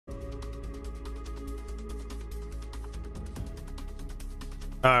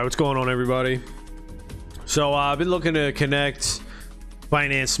All right, what's going on, everybody? So I've been looking to connect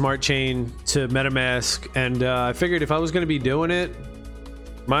Binance Smart Chain to Metamask, and I figured if I was going to be doing it,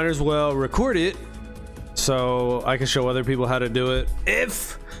 might as well record it so I can show other people how to do it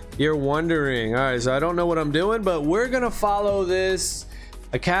if you're wondering. All right, so I don't know what I'm doing, but we're going to follow this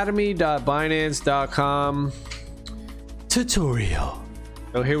academy.binance.com tutorial.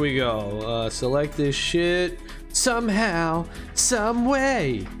 So here we go. Select this shit somehow, some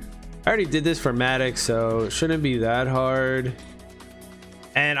way. I already did this for Matic, so it shouldn't be that hard.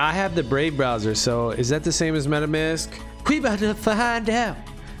 And I have the Brave browser, so is that the same as Metamask? We about to find out.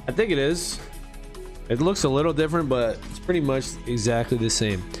 I think it is. It looks a little different, but it's pretty much exactly the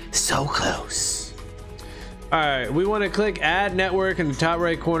same. So close. All right, we want to click add network in the top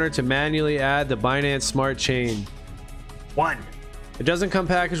right corner to manually add the Binance Smart Chain. 1. It doesn't come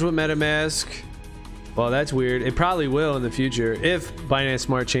packaged with Metamask. Well, that's weird. It probably will in the future if Binance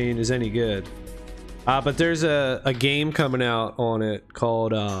Smart Chain is any good. But there's a game coming out on it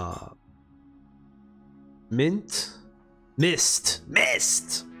called Mist. An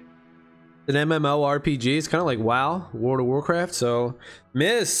MMORPG. It's kind of like WoW, World of Warcraft. So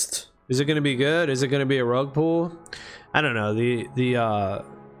Mist. Is it going to be good? Is it going to be a rug pull? I don't know. The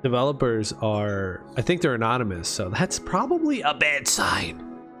developers are, I think they're anonymous, so that's probably a bad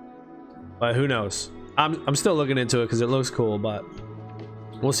sign. But who knows? I'm still looking into it because it looks cool, but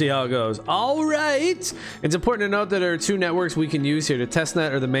we'll see how it goes. All right. It's important to note that there are 2 networks we can use here, the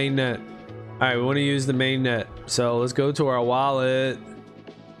testnet or the mainnet. All right, we want to use the mainnet. So let's go to our wallet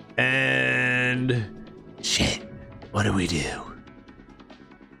and shit. What do we do?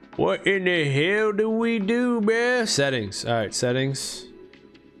 What in the hell do we do, bruh? Settings. All right, settings.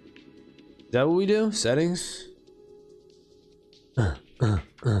 Is that what we do? Settings.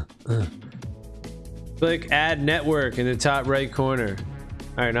 Click add network in the top right corner.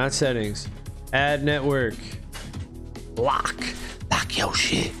 All right, not settings. Add network. Lock your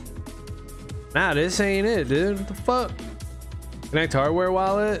shit. Nah, this ain't it, dude. What the fuck? Connect hardware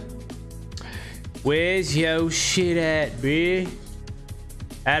wallet. Where's your shit at, bitch?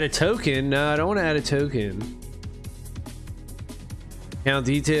 Add a token. No, I don't want to add a token. Account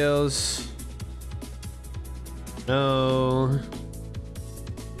details. No.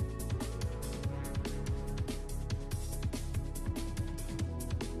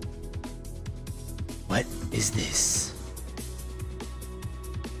 What is this?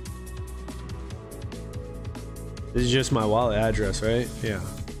 This is just my wallet address, right? Yeah.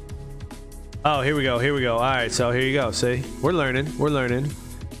 Oh, here we go. Here we go. All right, so here you go. See, we're learning. We're learning.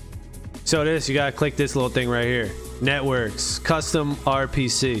 So this, you gotta click this little thing right here. Networks, custom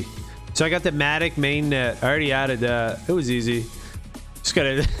RPC. So I got the Matic mainnet. I already added that. It was easy. Just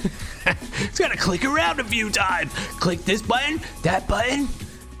gotta, just gotta click around a few times. Click this button, that button,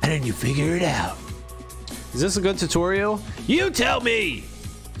 and then you figure it out. Is this a good tutorial? You tell me.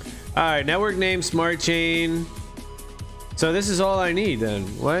 All right, network name, smart chain. So this is all I need then.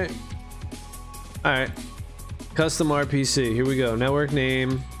 What? All right, custom RPC. Here we go. Network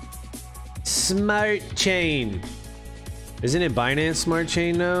name, smart chain. Isn't it Binance Smart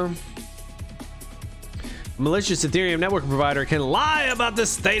Chain now? A malicious Ethereum network provider can lie about the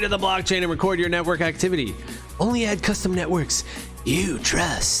state of the blockchain and record your network activity. Only add custom networks you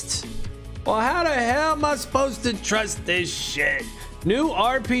trust. Well, how the hell am I supposed to trust this shit? New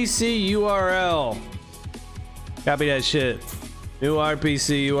RPC URL. Copy that shit. New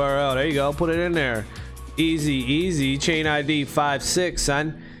RPC URL. There you go. Put it in there. Easy, easy. Chain ID 56,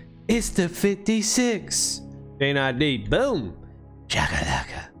 son. It's the 56. Chain ID. Boom.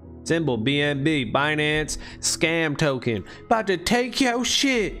 Chakalaka. Symbol BNB. Binance scam token. About to take your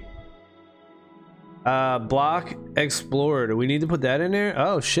shit. Block Explorer. Do we need to put that in there?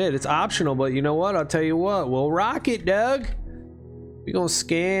 Oh shit, it's optional, but you know what? I'll tell you what. We'll rock it, Doug. We gonna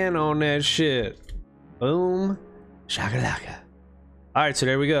scan on that shit. Boom. Shakalaka. All right, so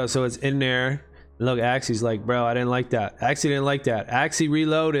there we go. So it's in there. Look, Axie's like, bro, I didn't like that. Axie didn't like that. Axie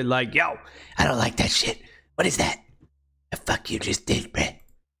reloaded like, yo, I don't like that shit. What is that? The fuck you just did, bruh.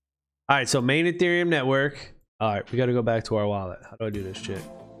 All right, so main Ethereum network. All right, we got to go back to our wallet. How do I do this shit?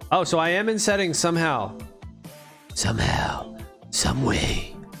 Oh, so I am in settings somehow. Somehow, some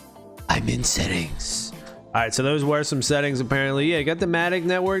way, I'm in settings. All right, so those were some settings apparently. Yeah, got the Matic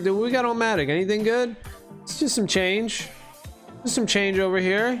network. Dude, what we got on Matic? Anything good? It's just some change. Just some change over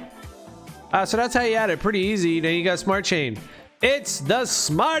here. So that's how you add it. Pretty easy. Then you got Smart Chain. It's the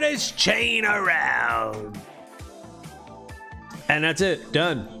smartest chain around. And that's it.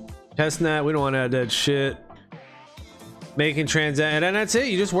 Done. Testnet. We don't want to add that shit. making transactions, and that's it.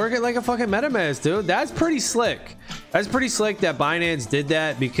 You just work it like a fucking MetaMask, dude. That's pretty slick. That's pretty slick that Binance did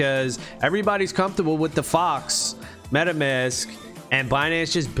that, because everybody's comfortable with the Fox MetaMask, and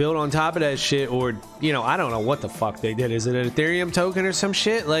Binance just built on top of that shit. Or, you know, I don't know what the fuck they did. Is it an Ethereum token or some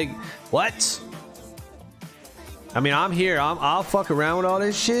shit? Like, what? I mean, I'm here. I'll fuck around with all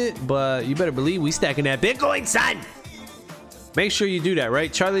this shit, but you better believe we stacking that Bitcoin, son. Make sure you do that,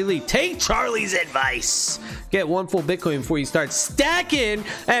 right? Charlie Lee, take Charlie's advice. Get one full Bitcoin before you start stacking.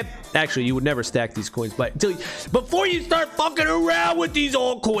 And actually, you would never stack these coins, but before you start fucking around with these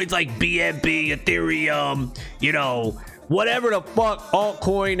altcoins like BNB, Ethereum, you know, whatever the fuck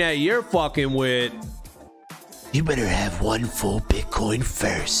altcoin that you're fucking with, you better have one full Bitcoin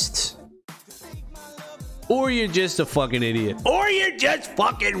first. Or you're just a fucking idiot. Or you're just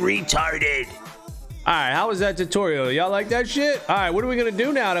fucking retarded. All right, how was that tutorial? Y'all like that shit? All right, what are we gonna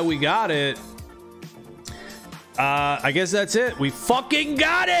do now that we got it? I guess that's it. We fucking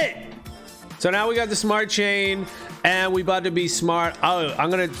got it. So now we got the smart chain, and we about to be smart. Oh,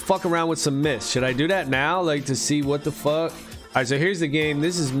 I'm gonna fuck around with some Mist. Should I do that now, like, to see what the fuck? All right, so here's the game.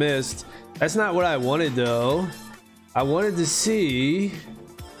 This is Mist. That's not what I wanted though. I wanted to see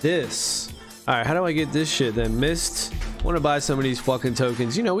this. All right, how do I get this shit then? Mist. Want to buy some of these fucking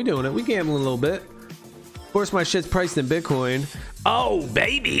tokens. You know, we doing it. We gambling a little bit. Of course, my shit's priced in Bitcoin. Oh,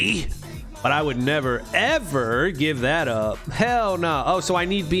 baby. But I would never, ever give that up. Hell no. Oh, so I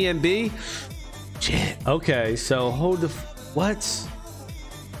need BNB? Shit. Okay, so hold the... What?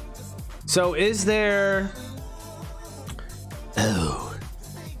 So is there... Oh.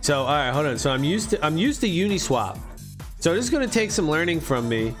 So, all right, hold on. So I'm used to Uniswap. So this is going to take some learning from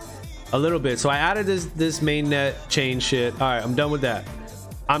me a little bit. So I added this mainnet chain shit. All right, I'm done with that.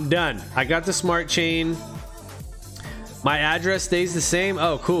 I'm done. I got the smart chain. My address stays the same.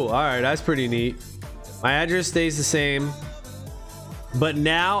 Oh, cool. All right, that's pretty neat. My address stays the same, but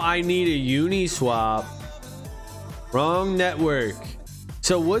now I need a Uniswap. Wrong network.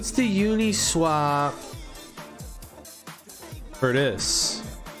 So what's the Uniswap for this?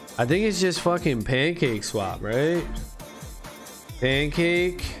 I think it's just fucking Pancake Swap, right?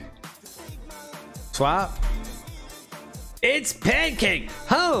 Pancake Swap. It's Pancake,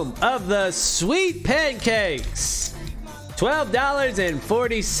 home of the sweet pancakes.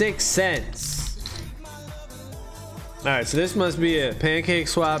 $12.46. All right, so this must be it.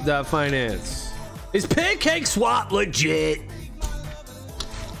 PancakeSwap.finance. Is PancakeSwap legit?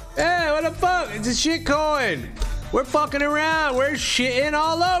 Hey, what the fuck? It's a shit coin. We're fucking around. We're shitting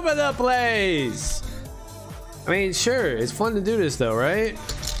all over the place. I mean, sure, it's fun to do this though, right?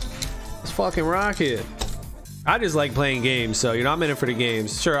 Let's fucking rock it. I just like playing games, so you know, I'm in it for the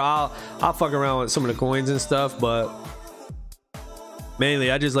games. Sure, I'll fuck around with some of the coins and stuff, but mainly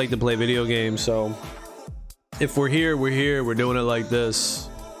I just like to play video games. So if we're here, we're here. We're doing it like this,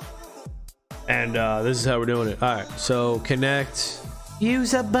 and this is how we're doing it. All right, so connect.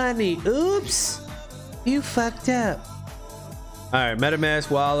 Use a bunny. Oops, you fucked up. All right,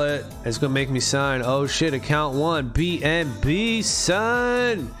 MetaMask wallet. It's gonna make me sign. Oh shit, account 1 BNB,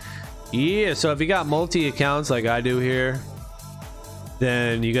 son. Yeah, so if you got multi accounts like I do here,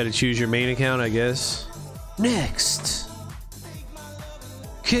 then you got to choose your main account, I guess. Next,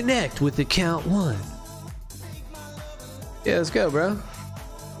 connect with account 1. Yeah, let's go, bro.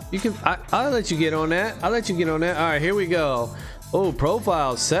 You can. I'll let you get on that. I'll let you get on that. All right, here we go. Oh,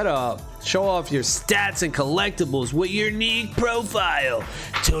 profile setup. Show off your stats and collectibles with your unique profile.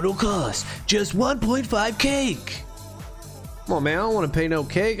 Total cost just 1.5 cake. Come on, man. I don't want to pay no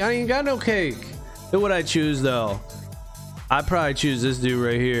cake. I ain't got no cake. Who would I choose though? I'd probably choose this dude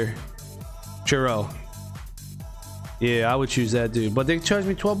right here, Churro. Yeah, I would choose that dude. But they charge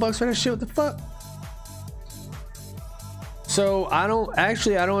me 12 bucks for that shit. What the fuck? So I don't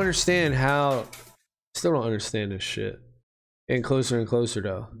understand how. Still don't understand this shit. Getting closer and closer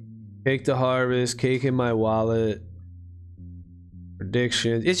though. Cake to harvest, cake in my wallet,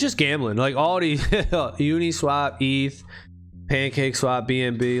 predictions. It's just gambling. Like all these Uniswap, ETH, Pancake Swap,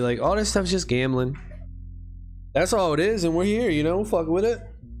 BNB, like all this stuff's just gambling. That's all it is, and we're here, you know, fucking with it.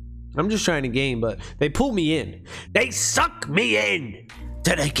 I'm just trying to game, but they pull me in. They suck me in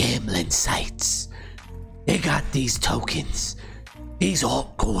to the gambling sites. They got these tokens, these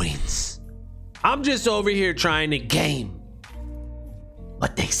altcoins. I'm just over here trying to game,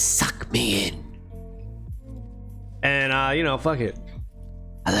 but they suck me in. And you know, fuck it.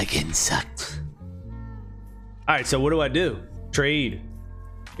 I like getting sucked. All right, so what do I do? Trade,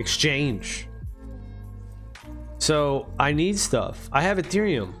 exchange. So I need stuff. I have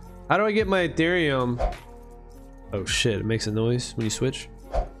Ethereum. How do I get my Ethereum? Oh shit, it makes a noise when you switch.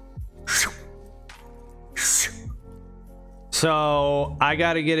 So I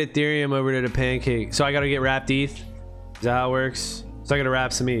gotta get Ethereum over to the Pancake. So I gotta get wrapped ETH. Is that how it works? So I gotta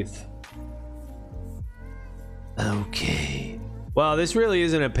wrap some ETH. Okay. Well, this really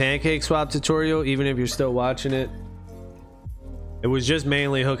isn't a Pancake swap tutorial, even if you're still watching it. It was just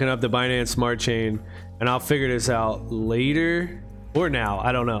mainly hooking up the Binance Smart Chain, and I'll figure this out later or now.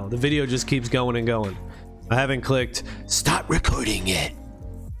 I don't know. The video just keeps going and going. I haven't clicked stop recording yet.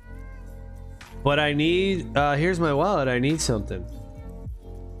 But I need, here's my wallet. I need something.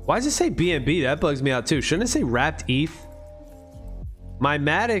 Why does it say BNB? That bugs me out too. Shouldn't it say wrapped ETH? My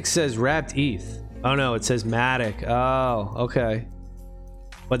Matic says wrapped ETH. Oh no, it says Matic. Oh, okay.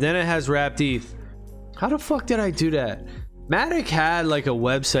 But then it has wrapped ETH. How the fuck did I do that? Matic had like a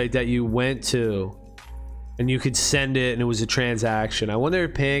website that you went to and you could send it and it was a transaction. I wonder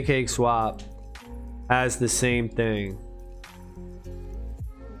if Pancake Swap has the same thing.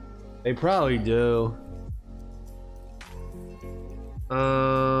 They probably do.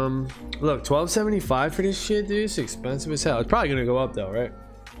 Look, $12.75 for this shit, dude. It's expensive as hell. It's probably gonna go up though, right?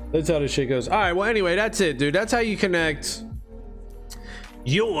 That's how this shit goes. All right, well, anyway, that's it, dude. That's how you connect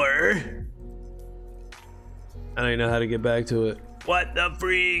your... I don't even know how to get back to it. What the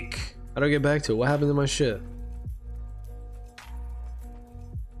freak? How do I get back to it? What happened to my shit?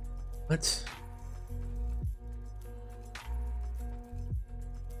 What?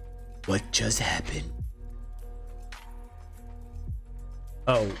 What just happened?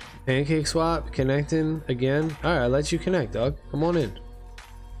 Oh, Pancake Swap connecting again. All right, I'll let you connect, dog. Come on in.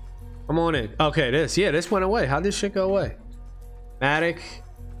 Come on in. Okay, this went away. How'd this shit go away? Matic.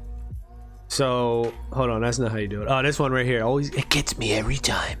 So hold on, that's not how you do it. Oh, this one right here. Always, it gets me every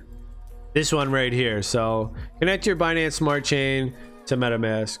time. This one right here. So connect your Binance Smart Chain to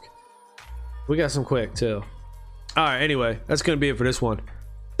Metamask. We got some quick too. All right, anyway, that's gonna be it for this one.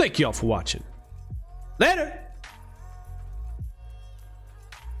 Thank y'all for watching. Later.